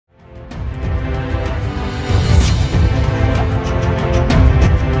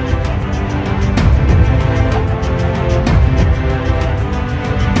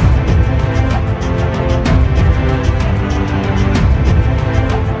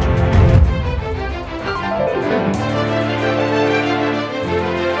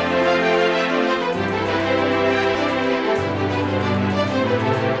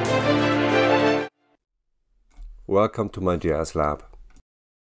welcome to my GIS lab.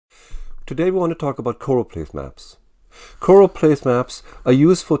 Today we want to talk about choropleth maps. Choropleth maps are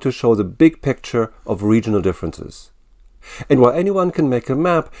useful to show the big picture of regional differences. And while anyone can make a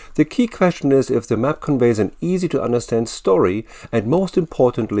map, the key question is if the map conveys an easy to understand story and, most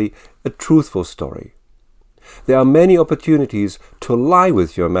importantly, a truthful story. There are many opportunities to lie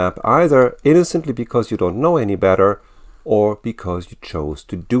with your map, either innocently because you don't know any better or because you chose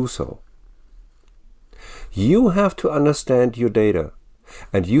to do so. You have to understand your data,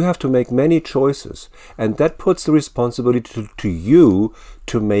 and you have to make many choices, and that puts the responsibility to you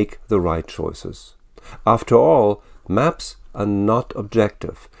to make the right choices. After all, maps are not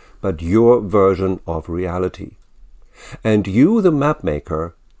objective, but your version of reality. And you, the map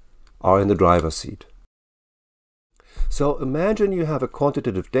maker, are in the driver's seat. So imagine you have a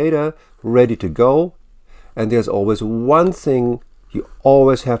quantitative data ready to go, and there's always one thing you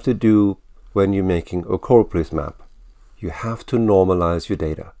always have to do when you're making a choropleth map. You have to normalize your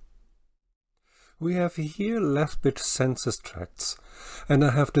data. We have here left-bit census tracts, and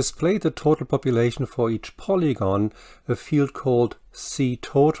I have displayed the total population for each polygon, a field called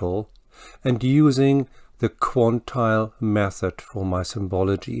cTotal, and using the quantile method for my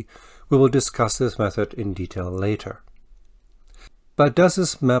symbology. We will discuss this method in detail later. But does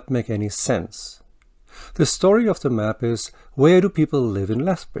this map make any sense? The story of the map is, where do people live in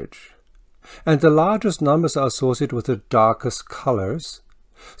Lethbridge? And the largest numbers are associated with the darkest colors.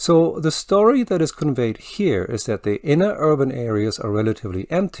 So the story that is conveyed here is that the inner urban areas are relatively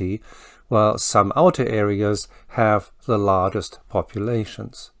empty, while some outer areas have the largest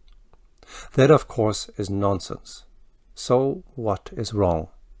populations. That, of course, is nonsense. So what is wrong?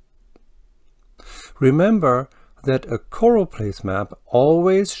 Remember that a choropleth map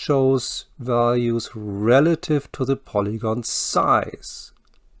always shows values relative to the polygon size.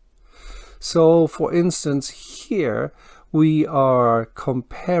 So, for instance, here we are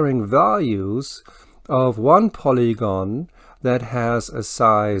comparing values of one polygon that has a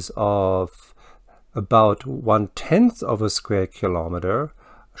size of about 1/10 of a square kilometer,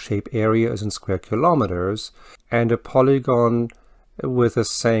 shape area is in square kilometers, and a polygon with the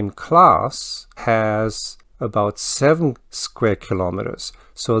same class has about 7 square kilometers.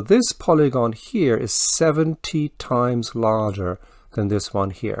 So this polygon here is 70 times larger than this one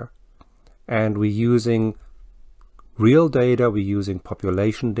here. And we're using real data, we're using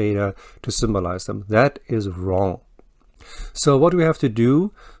population data to symbolize them. That is wrong. So what do we have to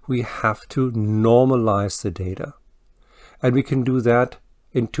do? We have to normalize the data. And we can do that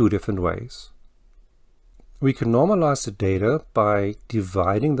in two different ways. We can normalize the data by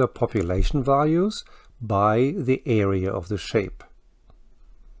dividing the population values by the area of the shape.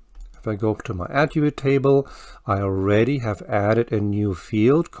 If I go to my attribute table, I already have added a new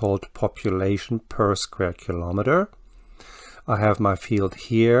field called population per square kilometer. I have my field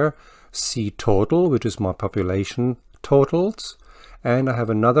here, cTotal, which is my population totals. And I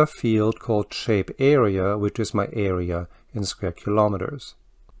have another field called shape area, which is my area in square kilometers.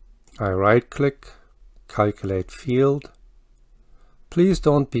 I right-click, calculate field. Please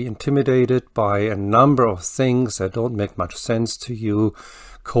don't be intimidated by a number of things that don't make much sense to you.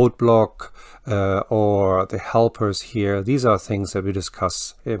 Code block or the helpers here. These are things that we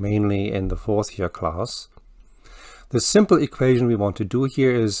discuss mainly in the 4th year class. The simple equation we want to do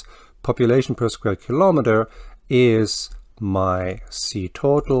here is population per square kilometer is my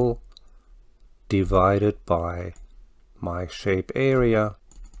cTotal divided by my shape area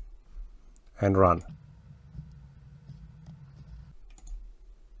and run.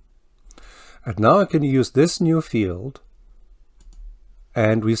 And now I can use this new field,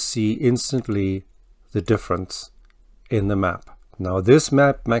 and we see instantly the difference in the map. Now this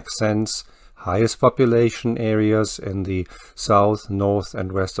map makes sense. Highest population areas in the south, north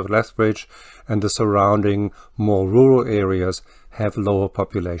and west of Lethbridge, and the surrounding more rural areas have lower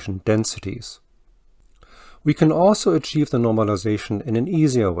population densities. We can also achieve the normalization in an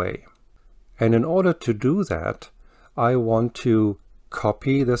easier way. And in order to do that, I want to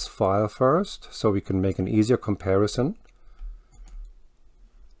copy this file first so we can make an easier comparison,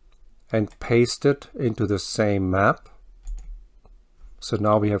 and paste it into the same map. So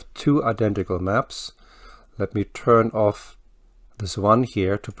now we have two identical maps. Let me turn off this one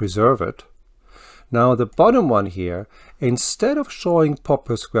here to preserve it. Now the bottom one here, instead of showing pop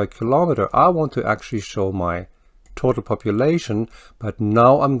per square kilometer, I want to actually show my total population, but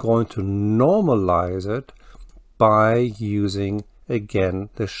now I'm going to normalize it by using again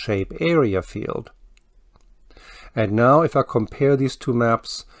the shape area field. And now if I compare these two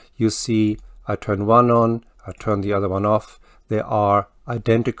maps, you see I turn one on, I turn the other one off. They are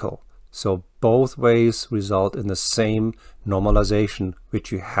identical. So both ways result in the same normalization,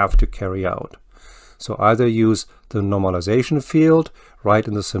 which you have to carry out. So either use the normalization field right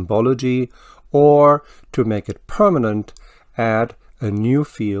in the symbology, or to make it permanent, add a new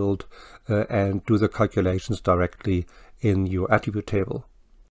field and do the calculations directly in your attribute table.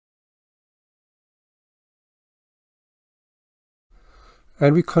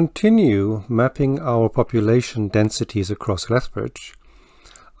 And we continue mapping our population densities across Lethbridge.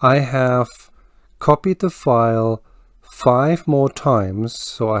 I have copied the file 5 more times,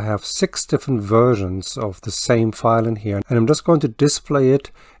 so I have 6 different versions of the same file in here, and I'm just going to display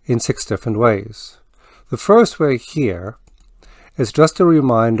it in 6 different ways. The first way here is just a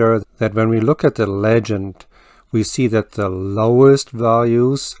reminder that when we look at the legend, we see that the lowest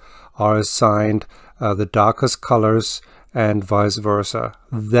values are assigned the darkest colors and vice versa.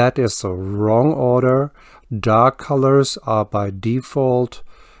 That is the wrong order. Dark colors are by default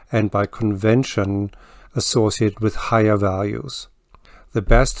and by convention associated with higher values. The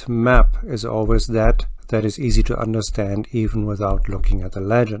best map is always that is easy to understand even without looking at the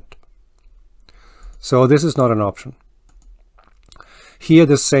legend. So this is not an option. Here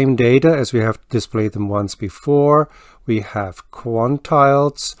the same data as we have displayed them once before. We have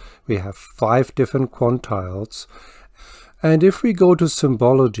quantiles. We have 5 different quantiles. And if we go to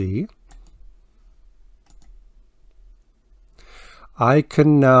symbology, I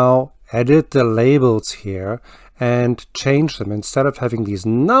can now edit the labels here and change them. Instead of having these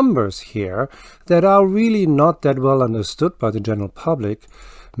numbers here that are really not that well understood by the general public,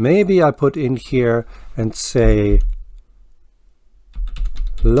 maybe I put in here and say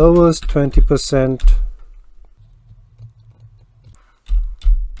lowest 20%,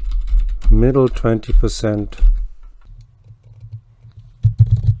 middle 20%,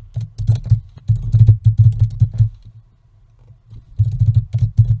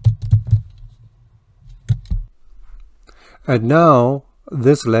 and now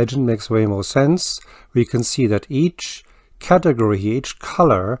this legend makes way more sense. We can see that each category, each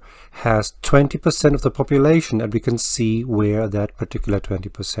color has 20% of the population, and we can see where that particular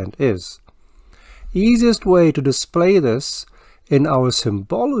 20% is. Easiest way to display this in our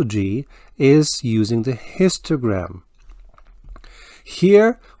symbology is using the histogram.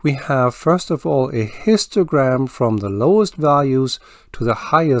 Here we have first of all a histogram from the lowest values to the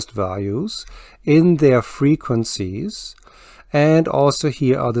highest values in their frequencies. And also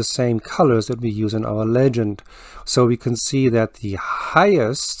here are the same colors that we use in our legend. So we can see that the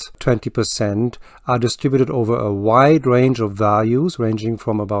highest 20% are distributed over a wide range of values, ranging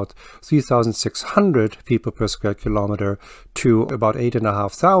from about 3,600 people per square kilometer to about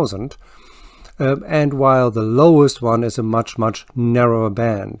 8,500. And while the lowest one is a much narrower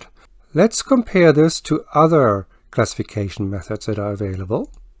band. Let's compare this to other classification methods that are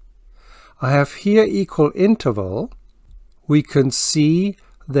available. I have here equal interval. We can see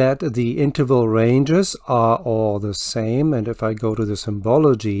that the interval ranges are all the same, and if I go to the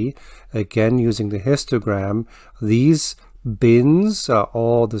symbology, again using the histogram, these bins are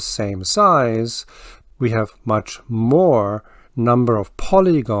all the same size. We have much more number of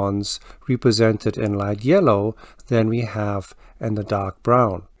polygons represented in light yellow than we have in the dark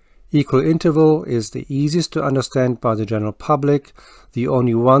brown. Equal interval is the easiest to understand by the general public. The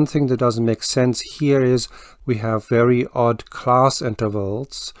only one thing that doesn't make sense here is we have very odd class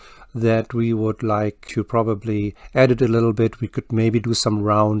intervals that we would like to probably edit a little bit. We could maybe do some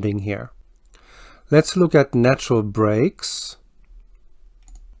rounding here. Let's look at natural breaks.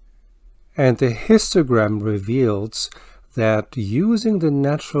 And the histogram reveals that using the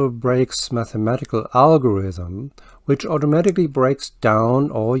natural breaks mathematical algorithm, which automatically breaks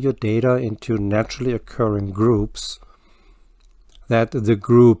down all your data into naturally occurring groups, that the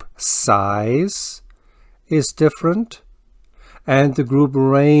group size is different and the group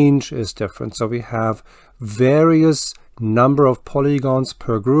range is different. So we have various number of polygons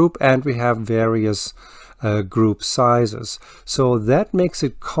per group, and we have various group sizes. So that makes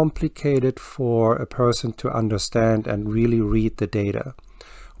it complicated for a person to understand and really read the data.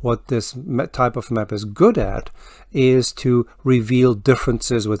 What this type of map is good at is to reveal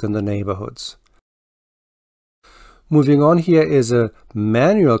differences within the neighborhoods. Moving on, here is a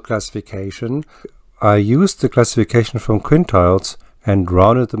manual classification. I used the classification from quintiles and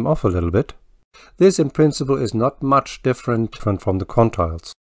rounded them off a little bit. This in principle is not much different from the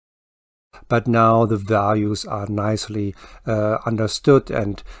quantiles. But now the values are nicely understood,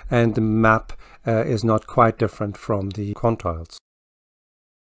 and the map is not quite different from the quantiles.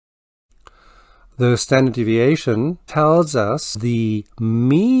 The standard deviation tells us the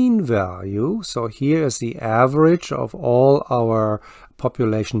mean value. So here is the average of all our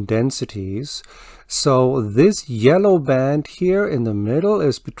population densities. So this yellow band here in the middle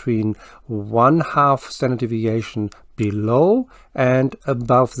is between 1/2 standard deviation below and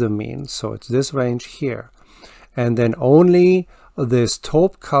above the mean. So it's this range here. And then only this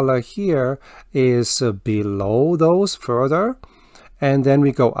taupe color here is below those further. And then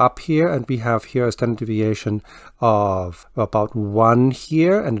we go up here and we have here a standard deviation of about 1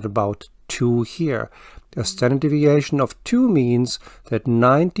 here and about 2 here. A standard deviation of 2 means that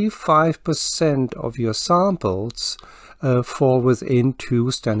 95% of your samples fall within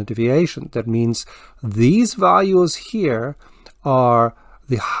 2 standard deviations. That means these values here are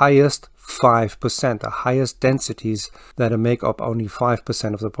the highest 5%, the highest densities that make up only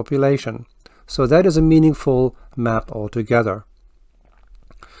 5% of the population. So that is a meaningful map altogether.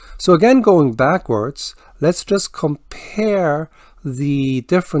 So again, going backwards, let's just compare the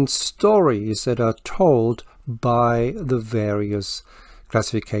different stories that are told by the various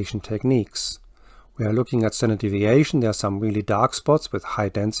classification techniques. We are looking at standard deviation. There are some really dark spots with high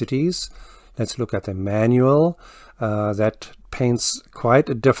densities. Let's look at the manual. That paints quite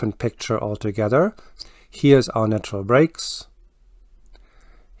a different picture altogether. Here's our natural breaks.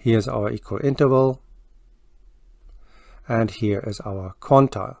 Here's our equal interval. And here is our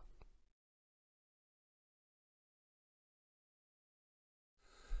quantile.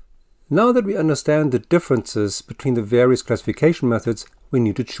 Now that we understand the differences between the various classification methods, we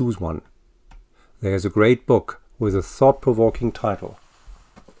need to choose one. There's a great book with a thought-provoking title.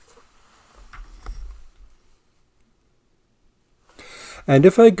 And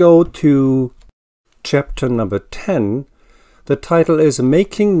if I go to chapter number 10, the title is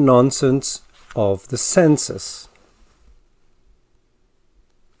Making Nonsense of the Census.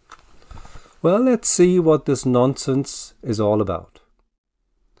 Well, let's see what this nonsense is all about.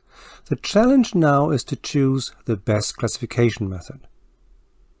 The challenge now is to choose the best classification method.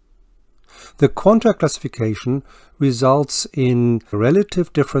 The quantile classification results in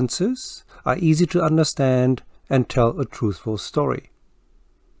relative differences, are easy to understand, and tell a truthful story.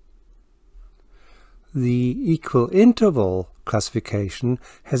 The equal interval classification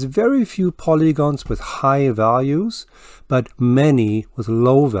has very few polygons with high values, but many with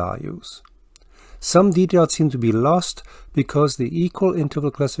low values. Some details seem to be lost because the equal interval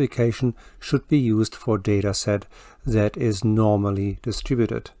classification should be used for a dataset that is normally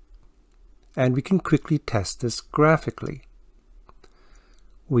distributed. And we can quickly test this graphically.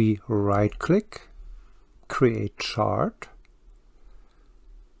 We right-click, create chart,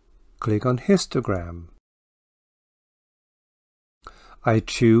 click on histogram. I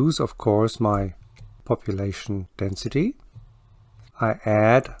choose, of course, my population density. I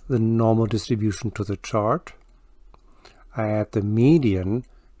add the normal distribution to the chart. I add the median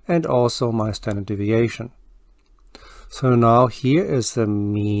and also my standard deviation. So now here is the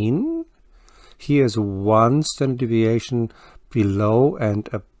mean. Here is one standard deviation below and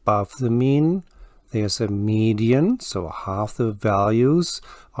above the mean. There's a median, so half the values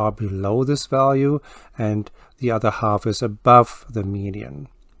are below this value and the other half is above the median.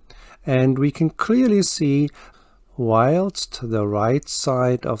 And we can clearly see whilst the right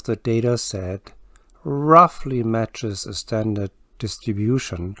side of the data set roughly matches a standard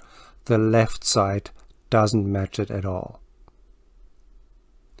distribution, the left side doesn't match it at all.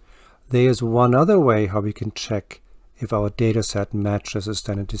 There's one other way how we can check if our data set matches a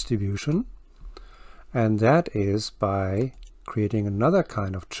standard distribution, and that is by creating another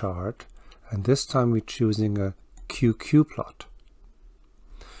kind of chart, and this time we're choosing a QQ plot.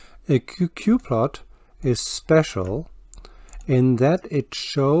 A QQ plot is special in that it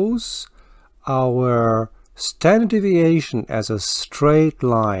shows our standard deviation as a straight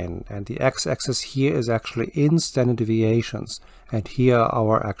line, and the x-axis here is actually in standard deviations, and here are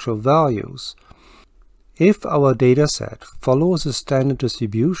our actual values. If our data set follows a standard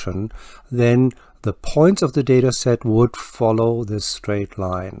distribution, then the points of the data set would follow this straight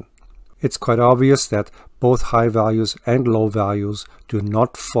line. It's quite obvious that both high values and low values do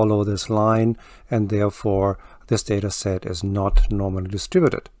not follow this line, and therefore this data set is not normally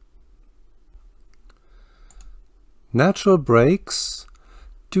distributed. Natural breaks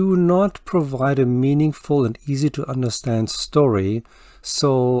do not provide a meaningful and easy to understand story,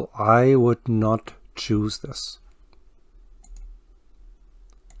 so I would not choose this.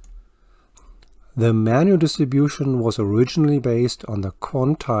 The manual distribution was originally based on the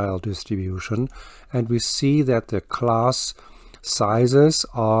quantile distribution, and we see that the class sizes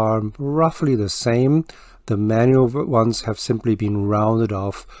are roughly the same. The manual ones have simply been rounded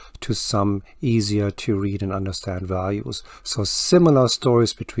off to some easier to read and understand values. So similar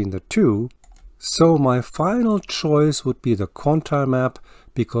stories between the two. So my final choice would be the quantile map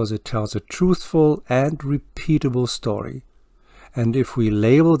because it tells a truthful and repeatable story. And if we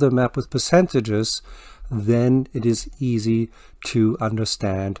label the map with percentages, then it is easy to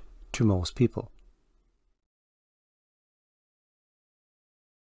understand to most people.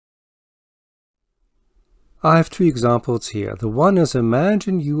 I have two examples here. The one is,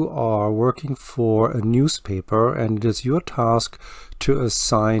 imagine you are working for a newspaper and it is your task to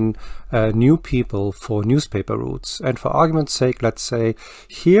assign new people for newspaper routes. And for argument's sake, let's say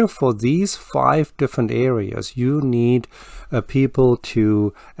here for these 5 different areas, you need people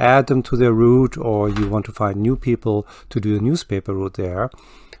to add them to their route, or you want to find new people to do the newspaper route there.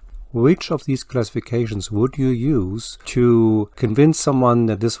 Which of these classifications would you use to convince someone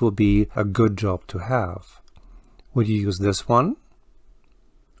that this will be a good job to have? Would you use this one,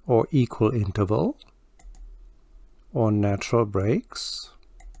 or equal interval, or natural breaks,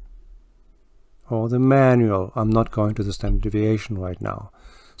 or the manual? I'm not going to the standard deviation right now.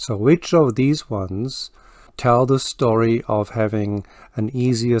 So which of these ones tell the story of having an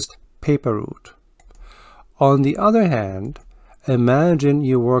easiest paper route? On the other hand, imagine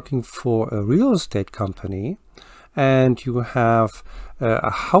you're working for a real estate company and you have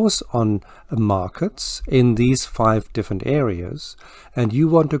a house on markets in these 5 different areas, and you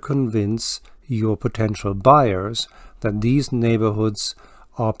want to convince your potential buyers that these neighborhoods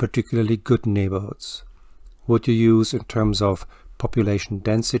are particularly good neighborhoods. Would you use, in terms of population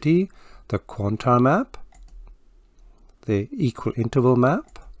density, the quantile map, the equal interval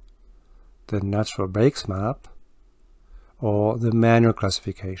map, the natural breaks map, or the manual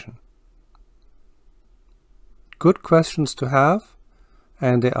classification? Good questions to have,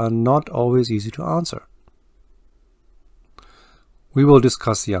 and they are not always easy to answer. We will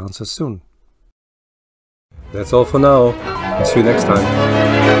discuss the answers soon. That's all for now. See you next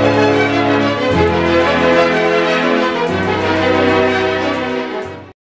time.